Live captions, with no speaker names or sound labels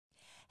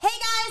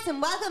guys,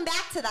 and welcome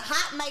back to the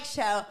Hot Mic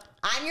Show.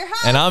 I'm your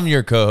host. And I'm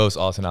your co-host,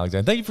 Austen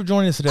Alexander. Thank you for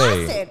joining us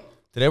today. Austen.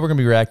 Today we're going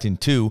to be reacting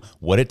to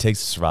what it takes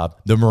to survive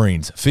the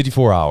Marines'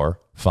 54-hour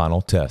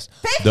final test.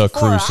 54 the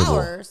Crucible.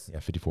 hours? Yeah,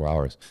 54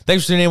 hours.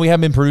 Thanks for tuning in. We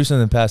haven't been producing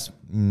in the past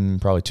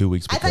probably 2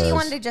 weeks. I thought you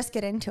wanted to just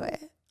get into it.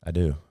 I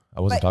do.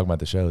 I wasn't talking about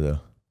the show, though.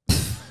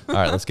 All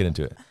right, let's get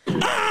into it.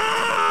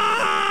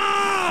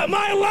 Ah,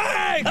 my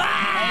leg!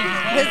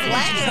 Ah! His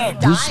leg is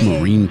dying. This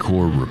Marine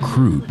Corps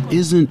recruit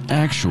isn't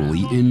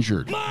actually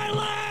injured. My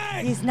leg!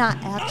 He's not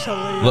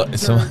actually. Look,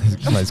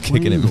 somebody's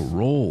kicking Playing the him.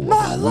 role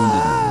of a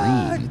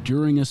wounded Marine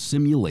during a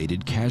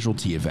simulated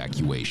casualty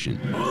evacuation.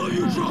 Oh,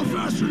 you draw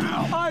faster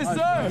now. Aye,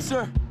 sir. Aye,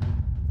 sir.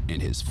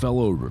 And his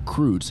fellow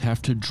recruits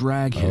have to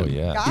drag him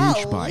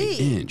inch by Golly.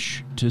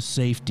 inch to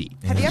safety.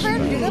 Have you ever had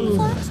to do that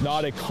before? It's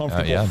not a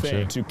comfortable thing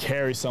sure. to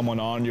carry someone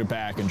on your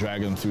back and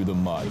drag them through the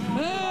mud.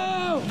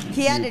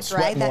 He had You to sweat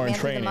drag that more in man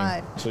through the training,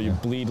 mud. so you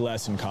bleed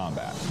less in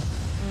combat.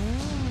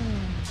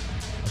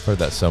 I've heard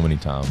that so many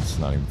times. It's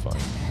not even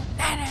funny.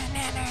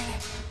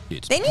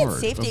 It's They need part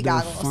safety of their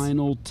goggles.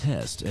 final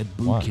test at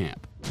boot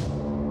camp.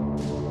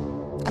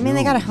 I mean,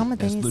 they got a helmet.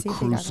 They As need the safety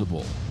goggles.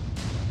 Crucible.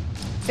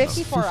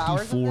 54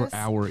 hours of this?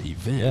 54-hour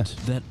event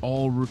that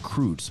all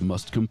recruits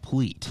must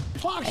complete.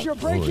 Fox, you're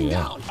breaking yeah.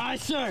 down. Aye,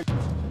 sir.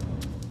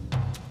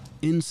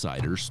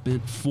 Insiders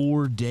spent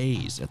 4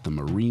 days at the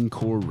Marine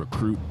Corps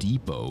Recruit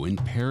Depot in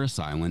Parris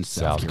Island,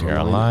 South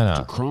Carolina,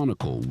 to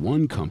chronicle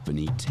one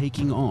company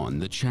taking on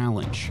the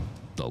challenge.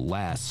 The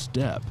last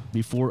step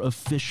before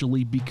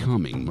officially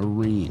becoming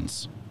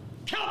Marines.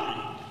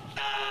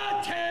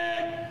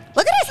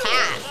 Look at his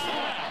hat.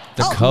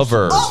 The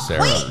cover,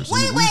 Sarah.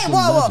 Wait,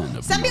 whoa.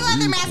 Some people have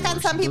their mask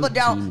on, some people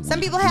don't. Some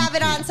people have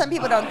it on, some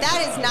people don't.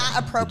 That is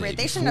not appropriate.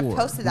 They shouldn't have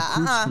posted that.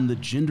 Recruits from the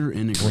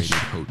gender-integrated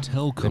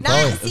hotel company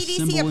Not CDC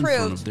assemble in front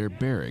approved. of their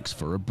barracks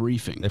for a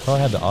briefing. They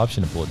probably had the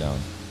option to pull it down.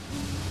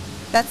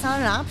 That's not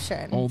an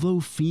option. Although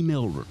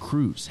female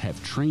recruits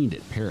have trained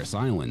at Parris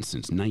Island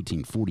since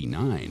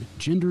 1949,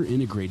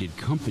 gender-integrated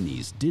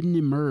companies didn't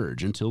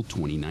emerge until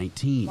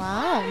 2019.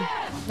 Wow.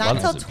 Not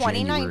until As of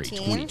January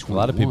 2019. A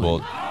lot of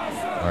people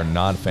are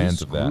not fans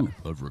This of that.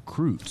 group of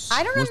recruits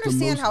I don't was the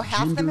understand most how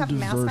half of them have a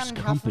mask on gender-diverse and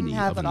half of them company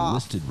have it off.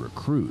 enlisted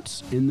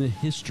recruits in the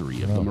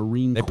history of the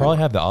Marine They Corps. probably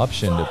have the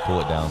option to pull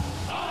it down.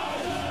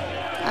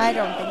 I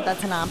don't think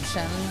that's an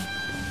option.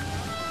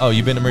 Oh,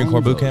 you've been to Marine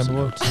Corps boot camp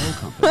Among before? those in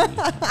hotel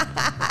company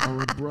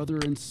are a brother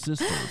and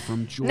sister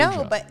from Georgia.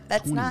 No, but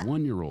that's not-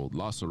 21-year-old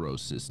Lázaro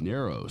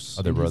Cisneros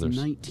Oh, they're and his brothers.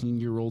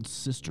 19-year-old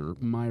sister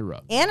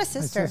Myra. And a My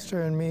sister.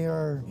 sister and me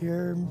are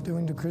here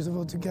doing the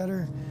Crucible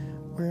together.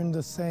 We're in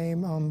the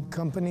same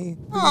company.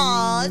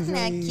 Aw, We isn't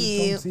that usually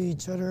cute? don't see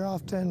each other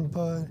often,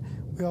 but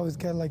we always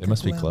get like They a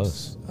must be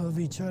glimpse close. of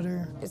each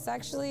other. It's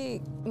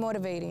actually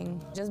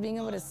motivating, just being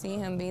able to see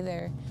him be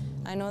there.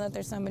 I know that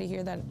there's somebody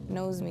here that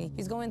knows me.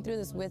 He's going through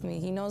this with me.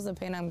 He knows the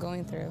pain I'm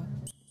going through.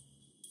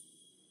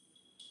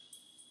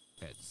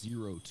 At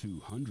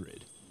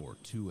 0200 or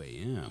 2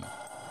 a.m.,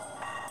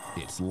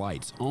 it's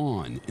lights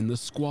on in the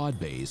squad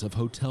bays of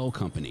hotel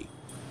company.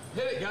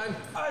 Hit it, gun.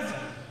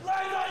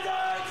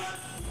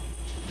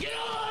 Get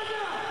on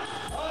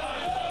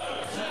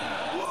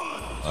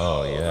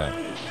Oh, yeah.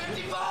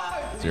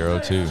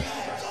 02.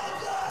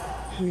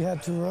 We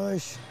had to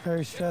rush,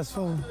 very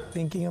stressful,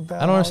 thinking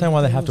about. I don't understand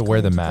why they have to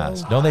wear the things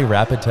mask. go. Don't they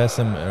rapid test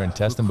them and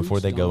test them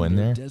before they go in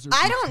there?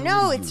 I don't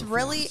know. It's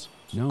really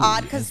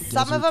odd because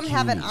some of them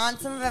have it on,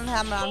 some of them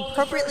have it on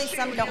appropriately,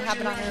 some don't have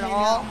it on at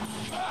all.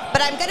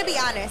 But I'm going to be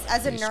honest,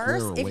 as a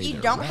nurse, if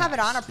you don't have it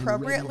on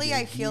appropriately,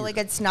 I feel like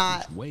it's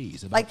not,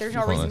 like there's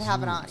no reason to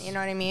have it on. You know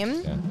what I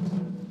mean? Yeah.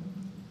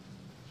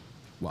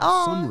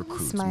 While some Aw,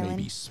 recruits may smiling.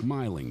 be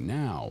smiling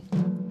now,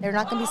 They're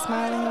not going to be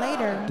smiling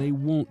later. they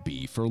won't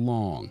be for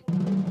long.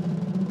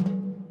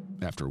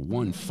 After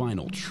one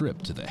final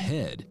trip to the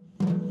head,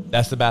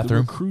 That's the the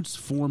bathroom. recruits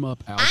form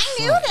up outside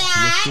knew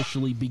that! to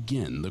officially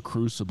begin the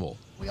Crucible.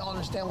 We all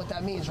understand what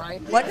that means,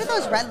 right? What are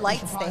those red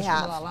lights they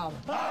have?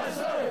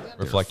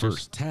 Reflectors.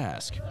 First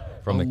task,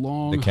 From a the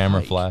long camera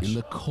hike flash. in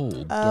the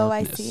cold Oh,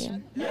 I darkness. see.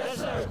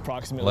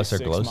 Approximately Unless they're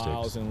 6 glow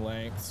miles sticks. in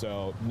length,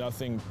 so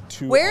nothing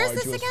too Where is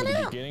arduous this for again the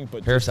at? beginning,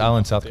 but Parris just Island,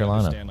 enough South to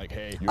Carolina. understand, like,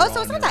 hey, you're Oh,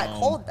 so on it's not your that own.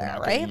 cold We're there, not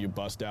right? letting You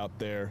bust out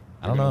there.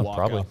 I don't You're gonna know, walk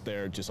probably. out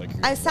there just like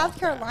you're South gonna walk back.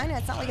 Carolina,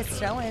 it's not like it's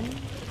snowing.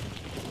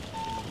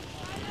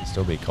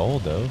 Still be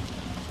cold, though.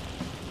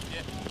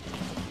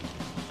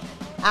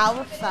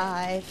 Hour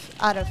 5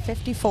 out of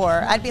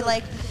 54. I'd be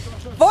like,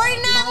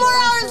 49 more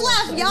hours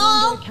left,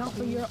 y'all.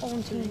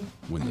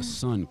 When the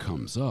sun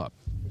comes up,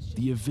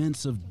 the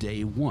events of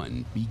day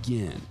one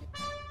begin.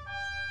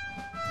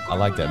 I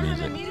like that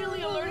music.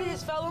 Immediately alerted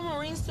his fellow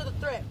Marines to the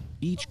threat.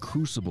 Each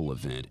Crucible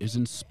event is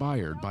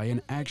inspired by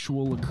an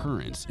actual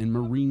occurrence in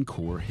Marine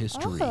Corps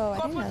history. Oh, I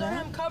didn't Corporal know that.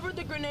 Durham covered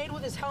the grenade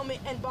with his helmet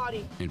and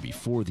body. And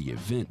before the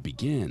event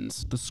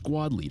begins, the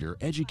squad leader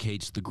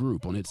educates the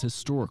group on its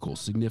historical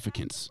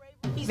significance.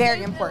 He Very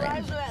saved the important.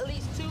 lives of at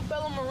least 2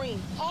 fellow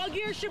Marines. All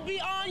gear should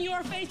be on. You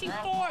are facing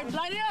forward.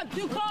 Light it up.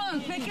 2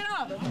 columns. Pick it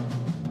up.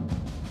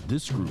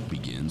 This group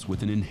begins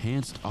with an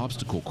enhanced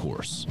obstacle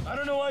course. I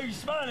don't know why you're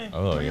smiling.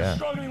 Oh, but yeah. You're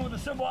struggling with a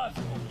simple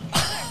obstacle.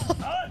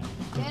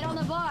 Get on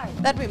the bar.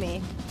 That'd be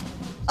me.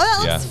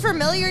 Oh, that looks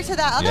familiar to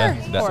that other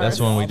course. That's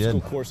the one we did.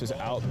 Obstacle courses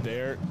out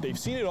there, they've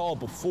seen it all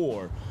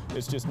before.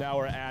 It's just now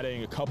we're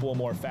adding a couple of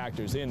more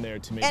factors in there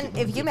to make it. And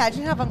if you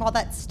imagine having all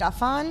that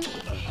stuff on.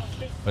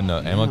 But no,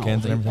 ammo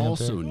cans and everything. They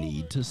also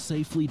need to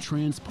safely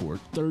transport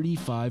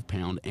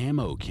 35-pound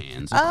ammo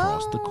cans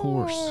across the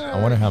course.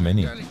 I wonder how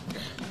many.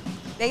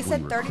 They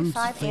said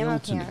 35 ammo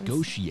cans.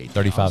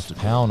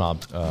 35-pound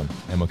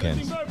ammo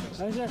cans.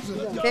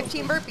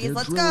 15 burpees.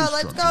 Let's go.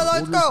 Let's go.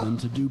 Let's go. Them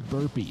to do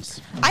burpees.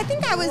 I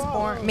think I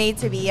was made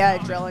to be a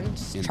drill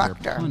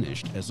instructor. And they're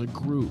punished as a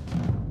group.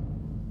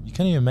 You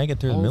can't even make it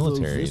through the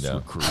military, this though.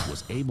 recruit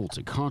was able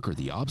to conquer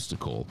the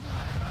obstacle.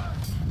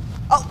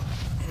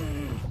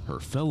 Her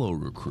fellow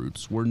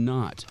recruits were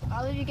not.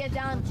 I'll let you get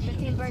down to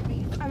 15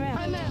 burpees.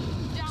 I'm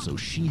in. So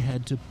she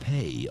had to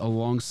pay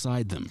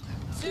alongside them.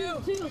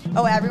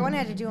 Oh, everyone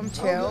had to do them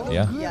too?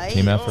 Yeah. Yikes.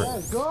 Team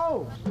effort.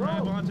 Go.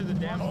 Grab onto the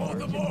damn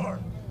bar.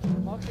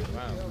 Wow,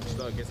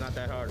 look, it's not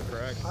that hard,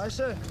 correct?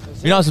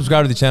 If you're not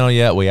subscribed to the channel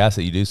yet, we ask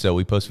that you do so.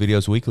 We post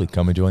videos weekly.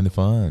 Come and join the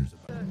fun.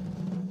 I'm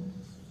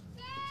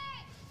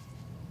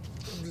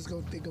just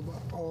gonna think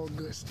about all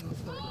good stuff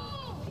right now.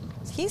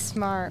 He's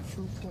smart.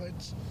 Fruit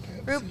punch,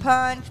 Pepsi, Fruit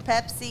punch,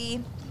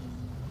 Pepsi,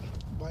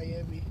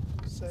 Miami,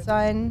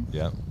 Sun,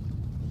 Yeah.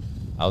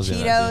 I was in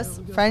that too.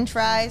 Cheetos, French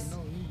fries.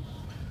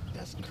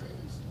 That's crazy.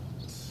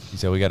 He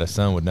said we got a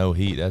sun with no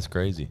heat. That's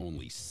crazy.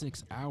 Only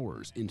 6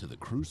 hours into the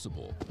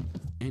crucible,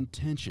 and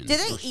tensions Did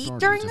they are eat starting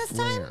during to this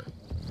flare.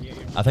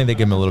 I think they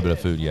give him a little bit of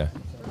food, yeah.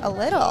 A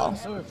little.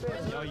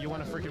 Yo, you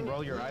want to freaking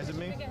roll your eyes at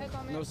me?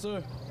 No,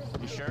 sir.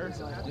 You sure?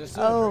 Yes,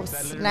 sir. Oh, I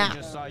literally snap.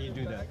 just saw you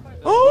do that.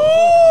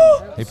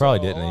 Oh! He probably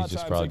So, a didn't. lot He's of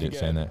just times probably they did can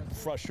saying get that.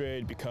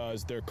 frustrated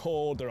because they're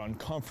cold, they're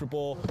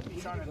uncomfortable.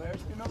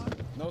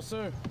 No,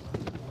 sir.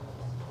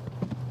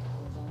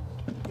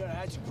 You got an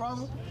attitude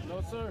problem?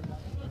 No, sir.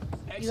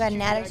 You got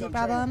an attitude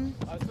problem?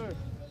 Yes, sir.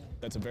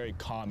 That's a very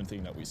common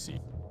thing that we see.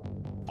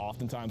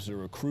 Oftentimes the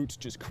recruits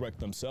just correct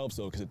themselves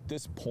though, because at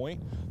this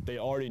point, they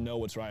already know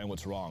what's right and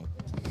what's wrong.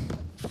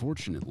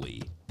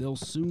 Fortunately, they'll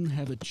soon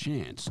have a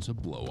chance to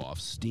blow off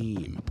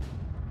steam.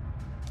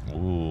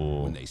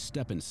 Ooh. When they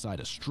step inside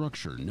a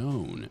structure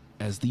known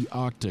as the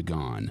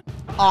octagon.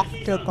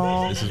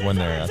 Octagon. This is when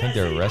I think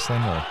they're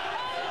wrestling or.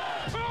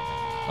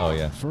 Oh,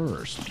 yeah.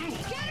 First,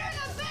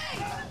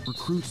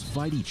 recruits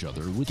fight each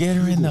other with Get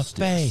her in bugle the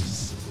sticks.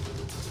 face.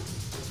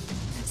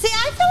 See,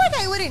 I feel like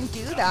I wouldn't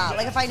do that.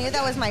 Like if I knew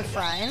that was my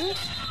friend.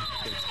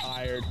 They're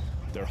tired,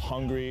 they're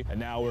hungry, and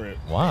now we're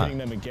Why? pitting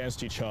them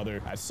against each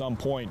other. At some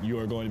point, you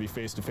are going to be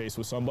face to face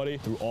with somebody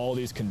through all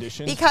these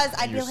conditions. Because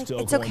and I'd be you're like, still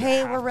it's going to okay,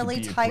 have we're to really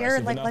be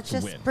tired. aggressive Like, enough let's to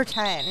just win.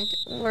 pretend.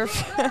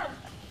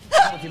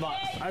 I'd be like,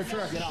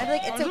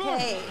 it's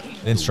okay.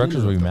 The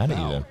instructors will be mad at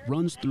you, though.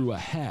 Runs through a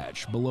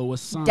hatch below a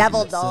sign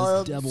Devil that says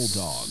dogs. Devil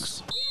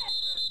Dogs.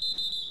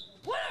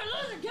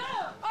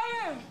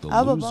 The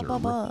Oh, loser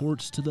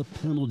reports to the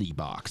penalty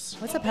box,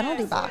 What's a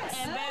penalty box?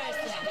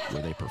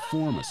 where they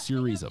perform a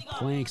series of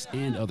planks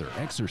and other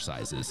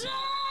exercises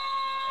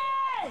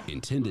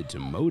intended to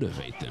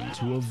motivate them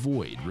to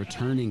avoid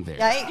returning there.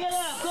 Yikes.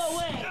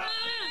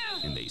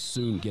 And they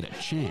soon get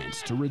a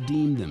chance to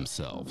redeem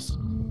themselves.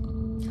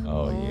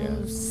 Oh, yeah.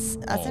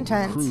 That's All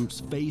intense. recruits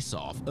face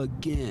off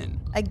again.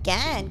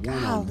 Again,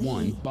 One-on-one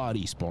golly.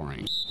 body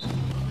sparring.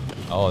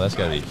 Oh, that's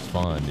got to be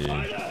fun, dude.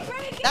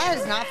 That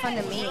is not fun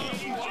to me.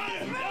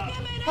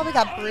 Probably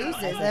got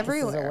bruises This is a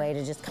everywhere. way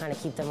to just kind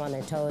of keep them on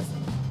their toes.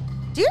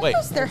 Do you Wait,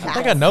 lose their I hat?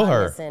 think I know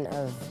her. Cognizant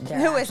of their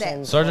Who is it?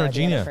 actions Sergeant or the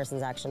other Regina.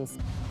 person's actions.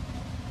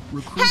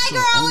 Recruits Hey,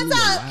 girl, are only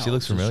what's up? allowed She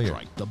looks to familiar.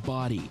 strike the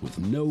body with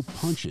no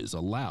punches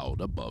allowed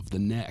above the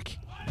neck.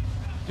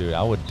 Dude,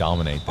 I would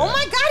dominate that. Oh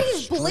my god,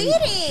 he's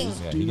bleeding!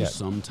 Yeah, Do he got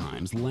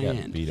sometimes got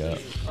land, beat up.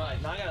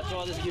 Alright, now I gotta throw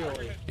all this gear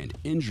away. and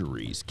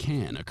injuries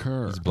can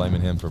occur. He's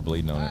blaming him for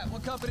bleeding on it.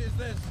 What company is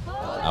this?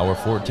 Hour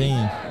 14.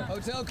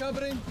 Hotel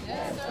company?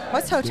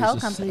 What's There's hotel a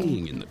company?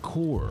 saying in the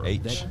Corps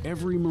H. that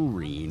every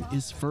Marine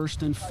is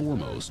first and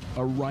foremost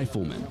a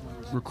rifleman.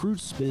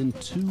 Recruits spend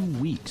 2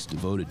 weeks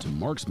devoted to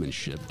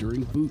marksmanship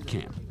during boot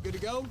camp. Good to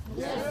go?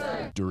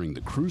 During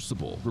the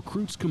Crucible,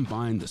 recruits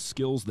combine the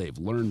skills they've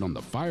learned on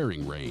the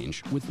firing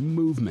range with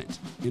movement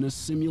in a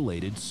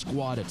simulated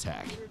squad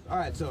attack. All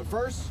right, so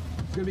first,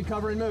 it's gonna be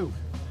cover and move.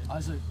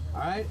 I see. All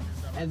right?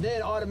 And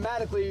then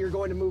automatically you're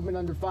going to movement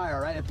under fire,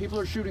 right? If people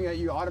are shooting at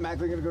you,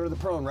 automatically gonna go to the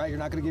prone, right? You're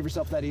not gonna give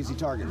yourself that easy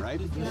target, right?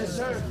 Yes,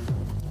 sir.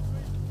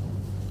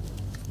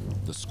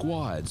 The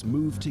squads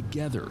move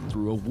together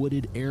through a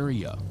wooded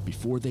area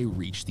before they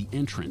reach the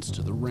entrance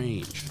to the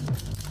range.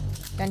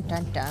 Dun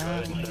dun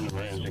dun.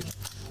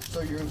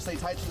 So you're gonna stay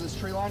tight to this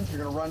tree line,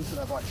 you're gonna run to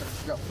that black tree.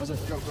 Go. Go, go,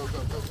 go,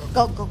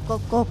 go, go. Go, go, go,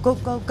 go, go,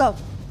 go, go.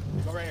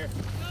 Go right here.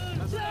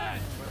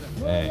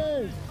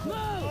 Hey.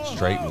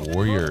 Straight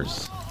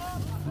warriors.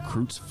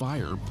 Recruits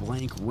fire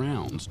blank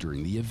rounds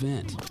during the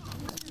event.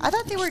 I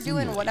thought they were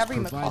doing whatever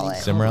you call it.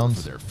 Sim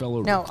rounds?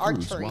 No,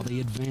 archery. While they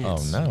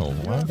advance. Oh no,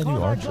 why don't they do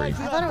archery? I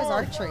thought it was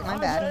archery, my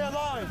bad.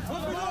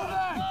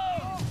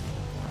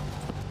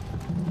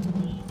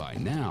 By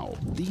now,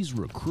 these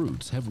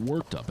recruits have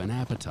worked up an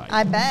appetite.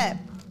 I bet.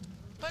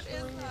 What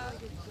is that?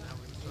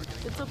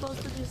 It's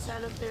supposed to be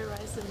Santa Fe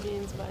rice and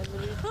beans, by the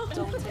way.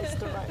 Don't taste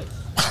the rice.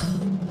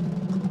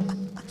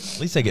 At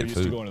least they get They're used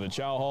to food. going to the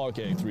chow hall,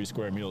 getting 3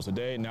 square meals a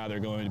day. Now they're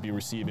going to be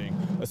receiving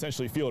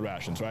essentially field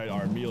rations, right?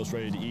 Our meals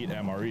ready to eat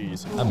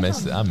MREs. I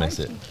miss it. I miss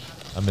it.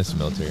 I miss the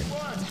military.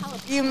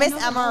 You miss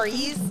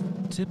MREs?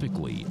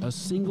 Typically, a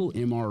single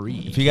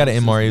MRE. If you got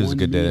an MRE, it was a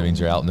good day. That means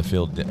you're out in the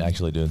field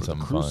actually doing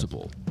something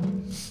Crucible. fun.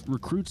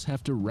 Recruits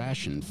have to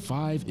ration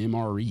 5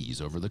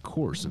 MREs over the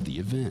course of the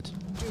event.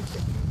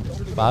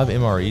 5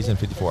 MREs in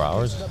 54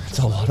 hours? That's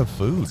a lot of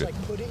food.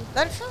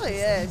 That truly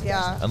is,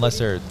 yeah.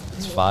 Unless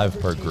it's 5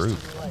 per group.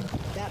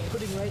 That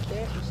pudding right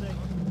there.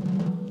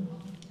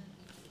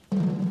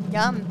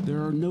 Yum.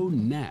 There are no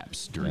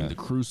naps during the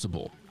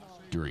Crucible.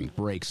 During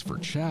breaks for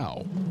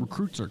chow,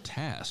 recruits are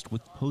tasked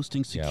with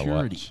posting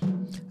security.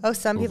 Oh,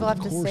 some people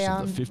have to stay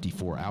on. on. The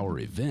 54-hour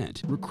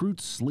event,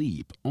 recruits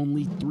sleep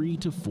only 3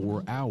 to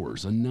 4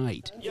 hours a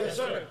night. Yes,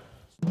 sir.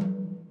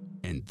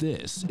 And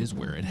this is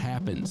where it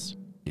happens,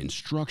 in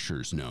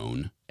structures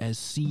known as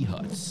sea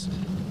huts.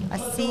 A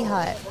sea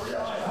hut.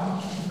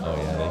 Oh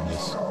yeah, they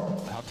just.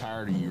 How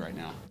tired are you right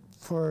now?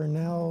 For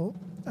now,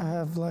 I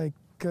have like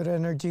good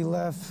energy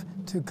left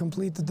to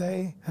complete the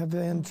day. I've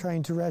been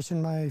trying to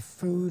ration my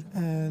food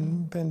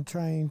and been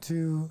trying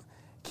to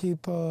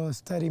keep a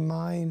steady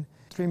mind.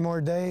 3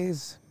 more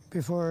days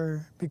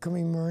before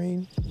becoming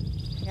Marine.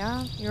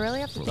 Yeah, you really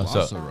have to do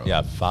So,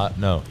 yeah, 5.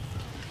 No.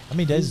 How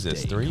many days is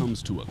this? 3?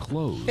 Comes to a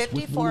close 54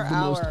 with one of the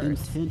most hours.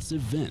 intense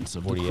events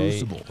of 48, the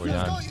Crucible.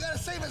 49. You gotta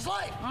save his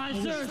life.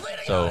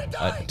 So,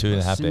 2.5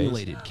 days.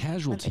 Simulated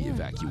casualty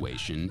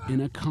evacuation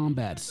in a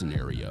combat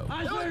scenario.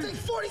 It only takes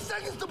 40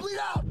 seconds to bleed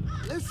out.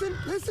 Listen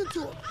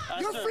to him.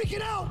 You're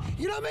freaking out.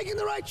 You're not making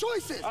the right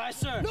choices. Aye,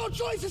 sir. No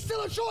choice is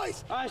still a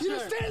choice. Aye, You're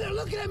just sir. standing there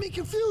looking at me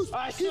confused.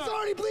 Aye, He's sir.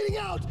 already bleeding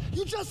out.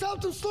 You just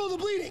helped him slow the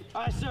bleeding.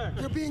 Aye, sir.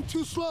 You're being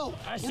too slow.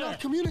 Aye, You're sir. not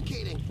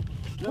communicating.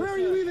 No, Where are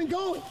sir. you even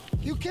going?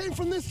 You came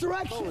from this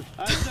direction. Forward.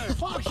 Aye, sir.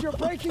 Fox, you're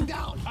breaking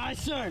down. Aye,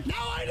 sir.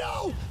 Now I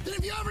know that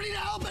if you ever need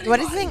help, What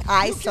is saying,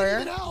 aye, you can't sir?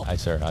 even help. Aye,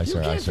 sir. Aye, You sir.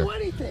 Aye, can't sir. do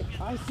anything.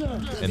 Aye,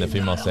 sir. And the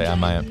females say, I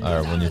ma'am.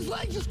 Or when His you,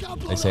 leg just got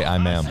blown they say, up. I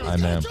ma'am. I He's got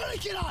a ma'am.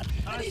 tourniquet on,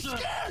 and he's sir.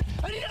 scared,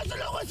 and he doesn't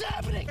know what's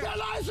happening. Your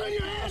lives are in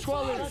your hands.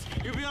 Fox.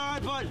 You'll be all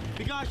right, bud.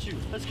 We got you.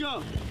 Let's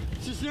go.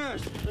 This is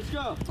yours. Let's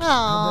go. I've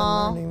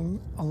Aww. been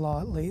learning a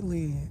lot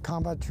lately.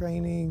 Combat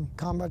training,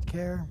 combat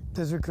care.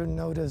 This recruit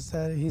noticed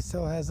that he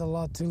still has a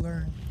lot to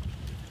learn.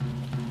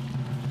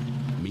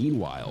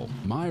 Meanwhile,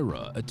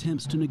 Myra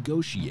attempts to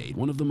negotiate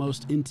one of the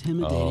most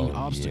intimidating Oh,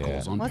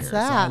 obstacles yeah. on What's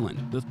Paris that?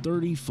 Island, the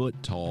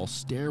 30-foot-tall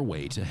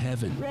stairway to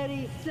heaven,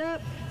 Ready,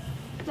 step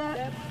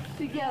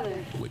together.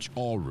 which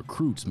all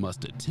recruits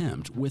must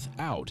attempt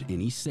without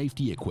any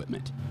safety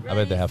equipment. I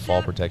bet they have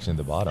fall protection at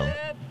the bottom.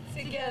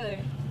 Together.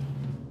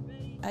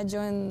 I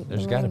joined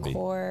There's the gotta Marine be.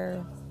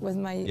 Corps with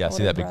my Yeah,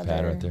 see older that big pad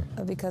brother right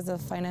there? because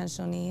of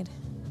financial need.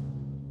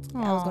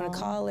 I was going to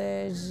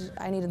college.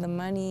 I needed the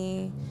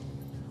money.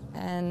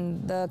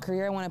 And the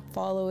career I want to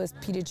follow is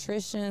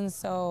pediatrician,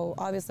 so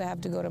obviously I have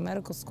to go to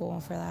medical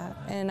school for that.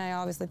 And I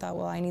obviously thought,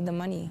 well, I need the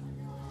money.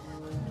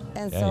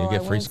 And Yeah, so you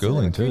get I free went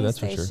schooling, to too, the that's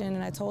for recruiting sure. station,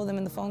 and I told them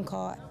in the phone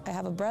call, I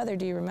have a brother,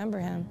 do you remember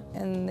him?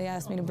 And they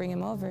asked me to bring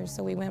him over,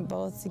 so we went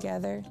both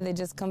together. They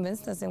just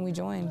convinced us and we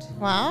joined.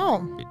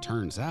 Wow. It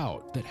turns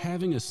out that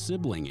having a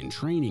sibling in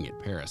training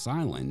at Paris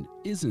Island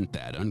isn't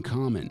that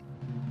uncommon.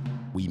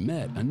 We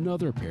met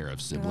another pair of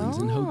siblings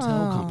in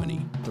hotel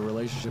company. The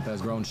relationship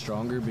has grown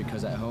stronger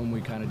because at home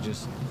we kind of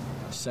just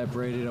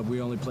separated. We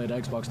only played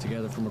Xbox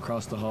together from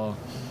across the hall.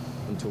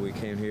 Until we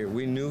came here,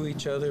 we knew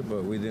each other,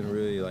 but we didn't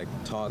really like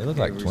talk They look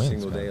every like twins,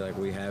 single man. day like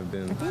we have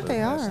been for the they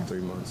past are.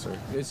 3 months. Or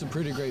It's a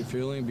pretty great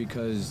feeling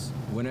because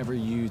whenever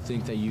you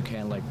think that you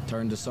can't like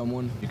turn to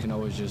someone, you can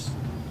always just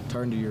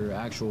turn to your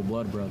actual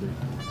blood brother.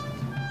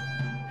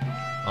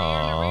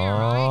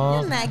 Aww.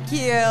 Isn't that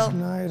cute?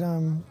 Tonight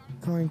I'm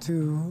going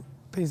to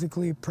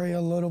basically pray a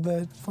little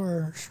bit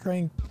for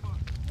strength.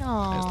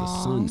 As the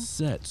sun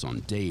sets on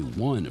day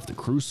 1 of the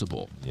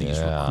Crucible, these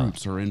Yeah.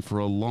 recruits are in for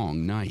a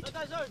long night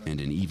and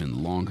an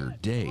even longer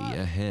day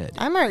ahead.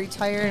 I'm already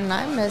tired and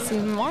I miss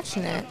even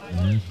watching it.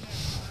 I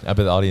bet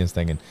the audience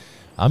thinking,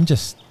 I'm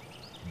just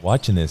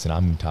watching this and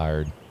I'm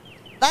tired.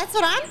 That's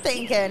what I'm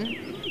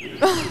thinking.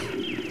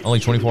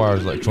 Only 24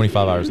 hours left,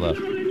 25 hours left.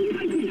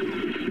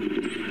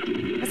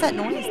 What's that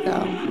noise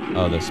though?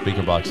 Oh, the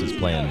speaker box is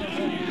playing.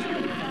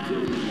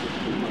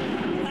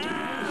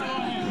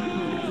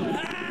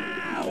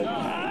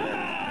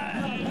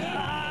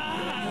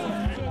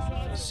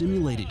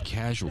 Simulated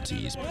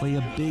casualties play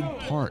a big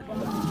part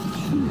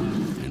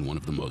in one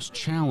of the most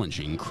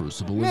challenging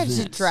Crucible Imagine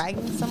events.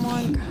 dragging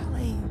someone.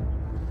 Golly.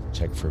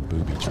 Check for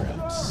booby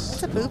traps.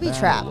 It's a booby the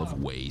trap. Battle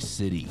of Way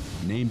City,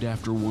 named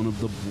after one of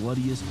the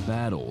bloodiest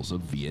battles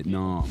of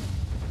Vietnam.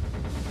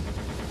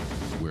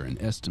 where an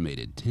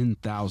estimated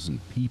 10,000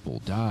 people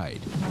died,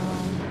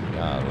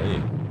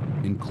 Golly.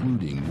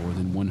 including more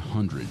than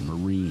 100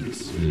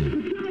 Marines.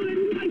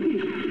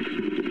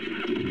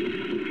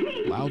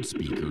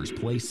 Loudspeakers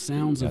play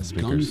sounds of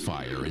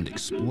gunfire and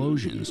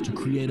explosions to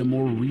create a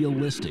more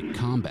realistic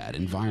combat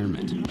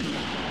environment,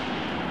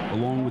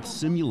 along with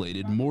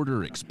simulated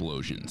mortar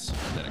explosions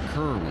that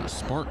occur when a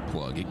spark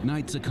plug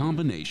ignites a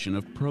combination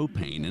of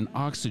propane and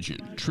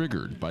oxygen,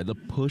 triggered by the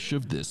push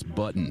of this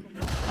button.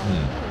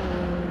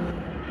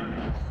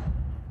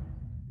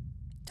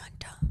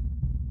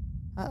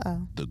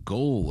 The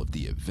goal of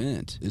the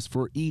event is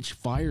for each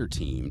fire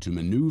team to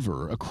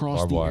maneuver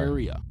across the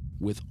area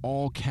with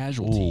all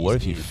casualties. Ooh, what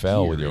if you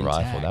fell with your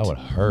rifle? That would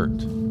hurt.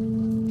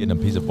 Getting a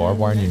piece of barbed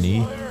wire in your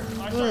knee.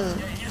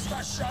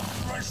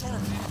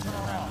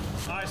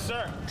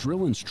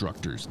 Drill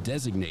instructors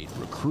designate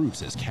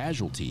recruits as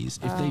casualties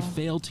if they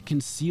fail to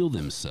conceal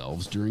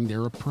themselves during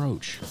their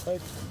approach.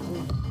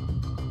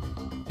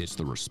 It's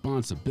the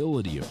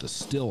responsibility of the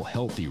still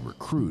healthy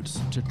recruits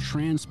to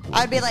transport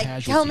I'd be the like,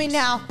 casualties. kill me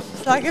now,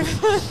 so I can.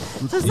 So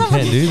You someone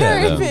can't can do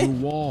carry that, me. Through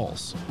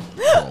walls,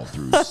 crawl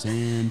through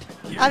sand,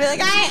 I'd be like,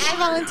 I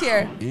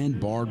volunteer. and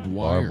barbed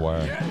wire. Barbed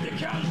wire.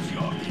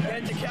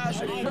 Get the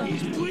casualty.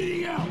 He's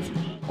bleeding out.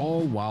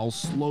 All while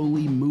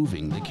slowly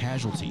moving the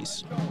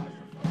casualties.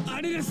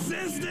 I need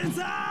assistance.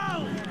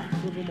 Out.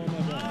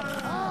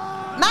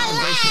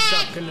 Embrace the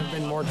suck couldn't have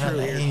been more true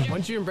here.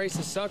 Once you embrace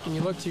the suck and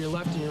you look to your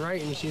left and your right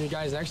and you see the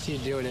guys next to you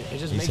doing it, it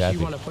just makes you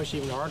want to push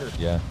even harder.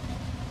 Yeah.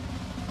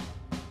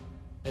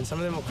 And some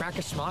of them will crack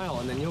a smile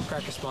and then you'll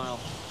crack a smile.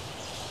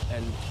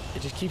 And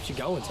it just keeps you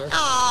going, sir.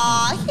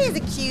 Aw, he's a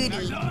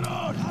cutie.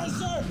 Hi,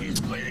 sir. He's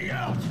bleeding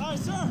out. Hi,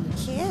 sir.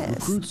 Kiss.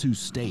 Recruits who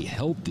stay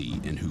healthy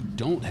and who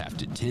don't have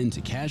to tend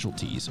to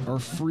casualties are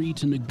free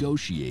to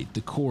negotiate the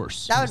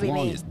course, That would as be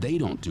long me. as they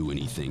don't do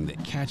anything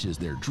that catches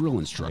their drill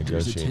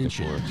instructor's Negotiate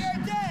the attention.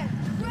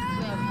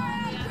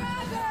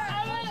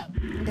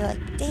 Be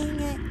like, dang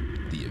it.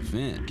 The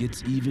event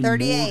gets even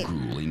 38. more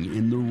grueling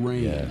in the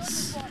rain,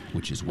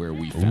 which is where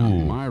we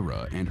found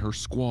Myra and her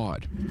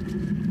squad.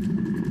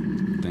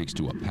 Thanks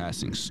to a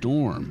passing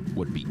storm,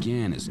 what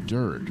began as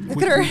dirt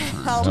Look at her quickly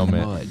turned to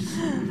helmet. mud.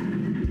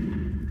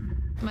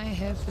 My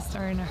hip is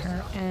starting to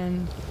hurt,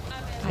 and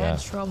I Yeah.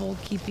 had trouble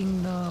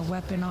keeping the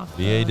weapon off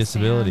VA the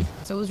disability. sand.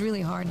 So it was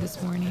really hard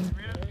this morning.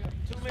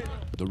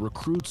 The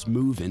recruits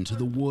move into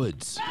the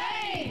woods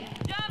You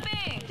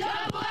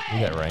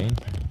got rain?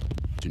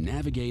 to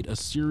navigate a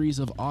series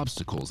of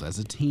obstacles as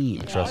a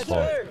team,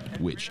 Stressful.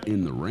 which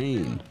in the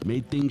rain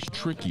made things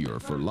trickier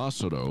for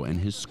Lazaro and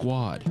his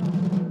squad.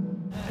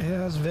 It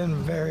has been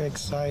very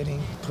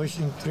exciting,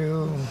 pushing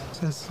through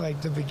since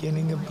like the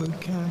beginning of boot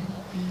camp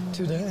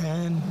to the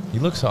end. He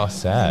looks all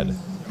sad.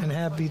 And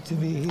happy to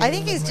be here. I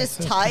think he's with my just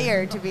sister,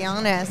 tired, to be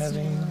honest.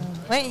 having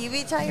Wouldn't you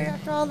be tired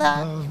after all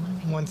that? a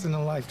once in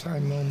a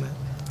lifetime moment.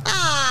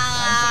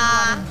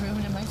 Ah.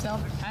 Improvement in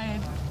myself. I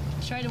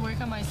try to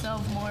work on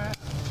myself more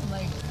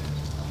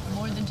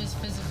than just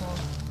physical.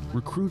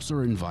 Recruits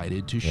are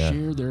invited to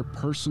share their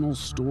personal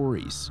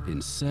stories in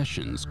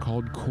sessions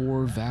called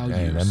Core Values.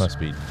 Dang, that must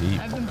be deep.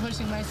 I've been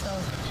pushing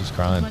myself She's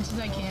crying. as much as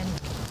I can.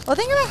 Well,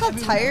 think about how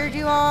tired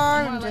you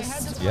are. While And I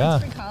had the just funds Yeah.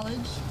 for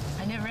college,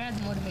 I never had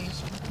the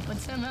motivation. But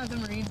somehow the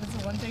Marines is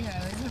the one thing I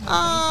always have. One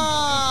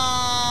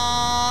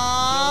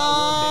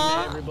thing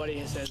that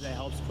everybody says that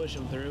helps push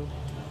them through.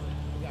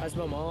 That's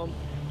my mom,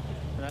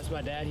 and that's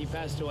my dad. He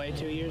passed away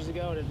 2 years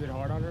ago, and it's been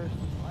hard on her.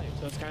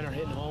 So it's kind of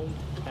hitting home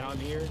that I'm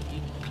here.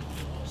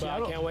 But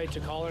I can't wait to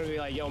call her and be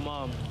like, yo,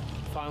 Mom,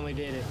 finally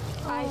did it.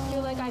 I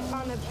feel like I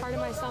found a part of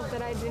myself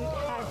that I didn't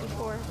have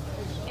before.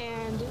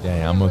 And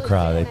Dang, I'm gonna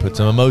cry. They put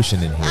some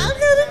emotion in here. I'm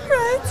gonna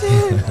cry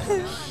too.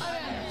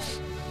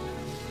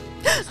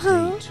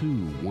 Day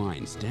 2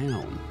 winds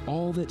down.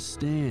 All that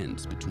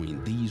stands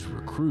between these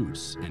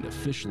recruits and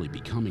officially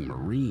becoming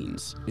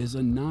Marines is a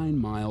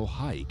 9-mile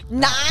hike.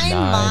 9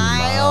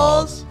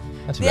 miles.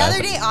 That's The bad.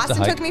 other day, It's a Austin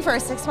hike. took me for a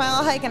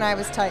 6-mile hike, and I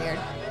was tired.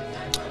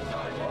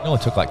 It only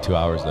took like 2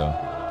 hours though.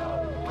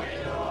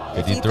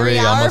 53, 53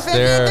 almost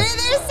there.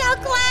 53, they're so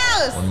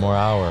close. One more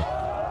hour.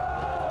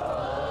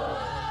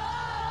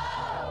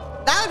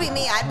 That would be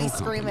me. I'd be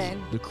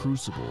screaming. The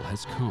Crucible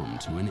has come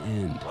to an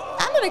end.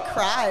 I'm gonna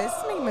cry. This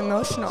is making me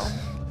emotional.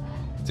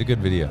 It's a good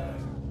video.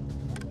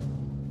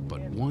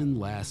 But one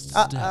last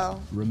step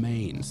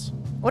remains.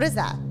 What is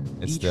that?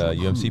 It's Each the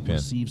recruit UMC pin.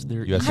 receives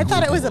their USC I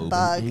thought it was a globe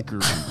bug. and anchor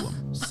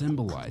emblem,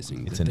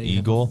 symbolizing It's that an they have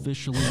eagle,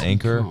 officially an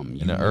anchor, become and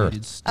an United earth.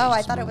 States Oh,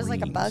 I thought it was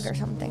like a Marines. bug or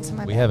something. So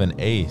my We bad. have an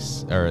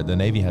ace, or the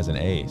Navy has an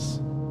ace.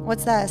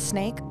 What's that? A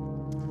snake?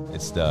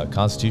 It's the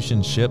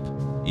Constitution ship,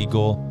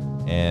 eagle,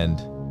 and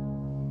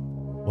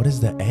what is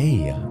the A? I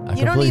You don't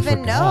completely even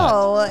forgot.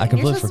 know. I You're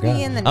completely supposed to forgot.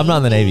 be in the I'm not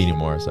in the Navy Navy.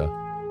 anymore, so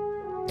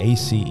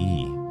ACE. If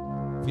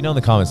you know in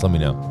the comments, let me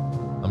know.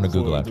 I'm gonna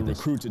Google For after the this.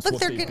 recruits, it's Look, what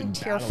they're they've getting been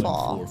battling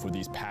tearful. for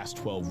these past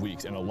 12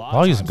 weeks, and a lot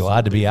Probably of just times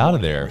glad to be they've out of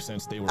wanted there. ever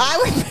since they were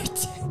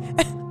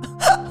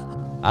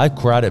I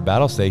cried at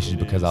battle stations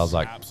because I was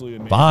like,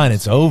 fine,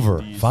 it's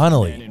over.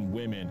 Finally.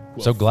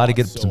 So glad to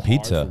get some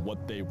pizza.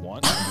 what they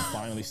want and to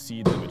finally actually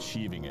see them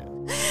achieving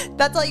it.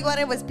 That's all you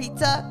wanted was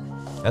pizza?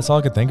 That's all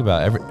I could think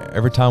about.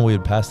 Every time we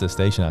would pass this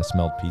station, I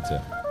smelled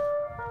pizza.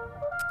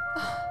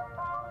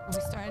 We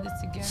started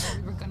this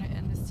together. We were gonna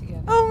end this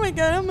together. Oh my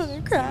God, I'm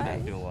gonna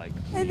cry.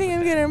 I think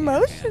I'm getting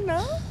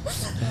emotional.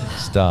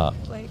 Stop.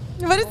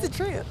 What is the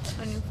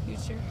truth? A new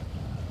future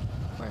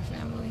for our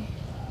family.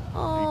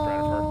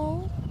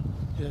 Oh.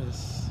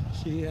 Yes,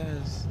 she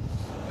has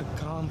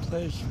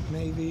accomplished,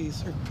 maybe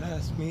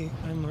surpassed me.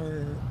 I'm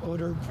her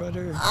older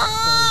brother.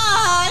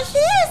 Ah,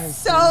 he is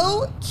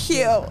so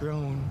cute.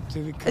 Grown to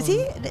become Is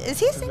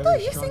he single?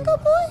 You single,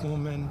 boy?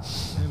 Woman.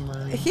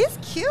 He's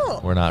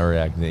cute. We're not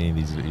reacting to any of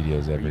these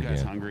videos ever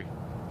again. Hungry?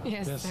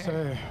 Yes,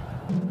 sir.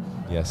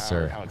 Yes,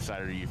 sir. How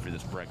excited are you for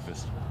this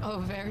breakfast? Oh,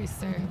 very,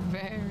 sir.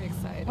 Very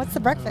excited. What's the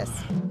breakfast?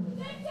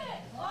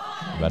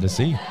 About to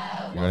see.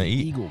 You're gonna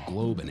eat. Eagle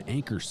Globe and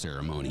Anchor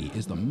ceremony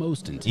is the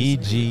most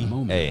anticipated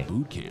moment EGA. of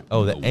boot camp.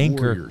 Oh, the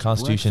Anchor Warriors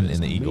Constitution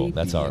breakfast and the Eagle. may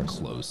That's be a ours.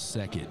 Close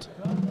second.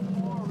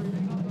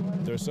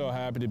 They're so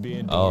happy to be Oh,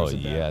 indoors.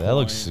 yeah. That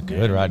looks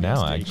good right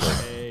now,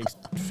 actually.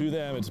 To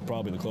them, it's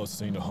probably the closest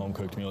thing to home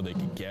cooked meal they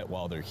can get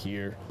while they're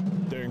here.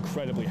 They're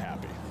incredibly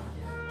happy.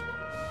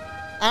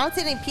 I don't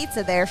see any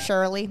pizza there,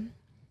 Shirley.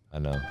 I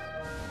know.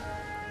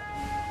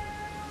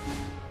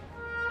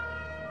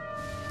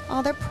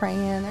 Oh, they're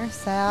praying. They're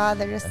sad.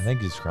 They're just. I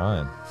think he's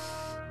crying.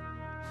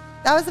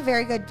 That was a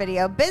very good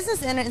video.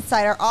 Business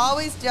Insider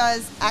always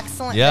does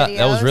excellent Yeah, videos.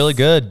 that was really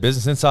good.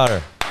 Business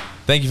Insider.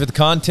 Thank you for the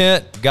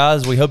content.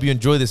 Guys, we hope you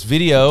enjoy this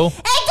video. And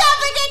don't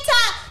forget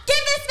to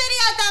give this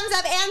video a thumbs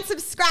up and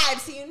subscribe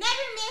so you never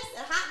miss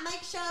a Hot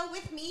Mic Show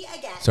with me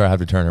again. Sorry, I have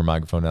to turn her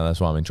microphone down. That's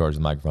why I'm in charge of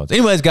the microphones.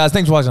 Anyways, guys,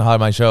 thanks for watching the Hot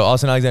Mic Show.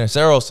 Austen Alexander,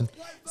 Sara Austen.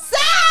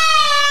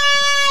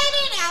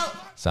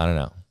 Signing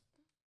out.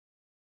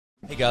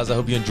 Hey guys, I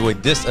hope you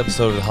enjoyed this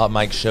episode of the Hot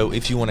Mic Show.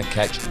 If you want to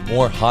catch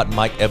more Hot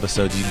Mic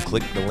episodes, you can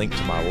click the link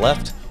to my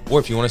left, or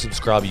if you want to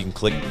subscribe, you can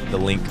click the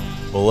link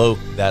below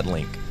that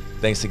link.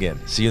 Thanks again.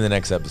 See you in the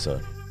next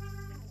episode.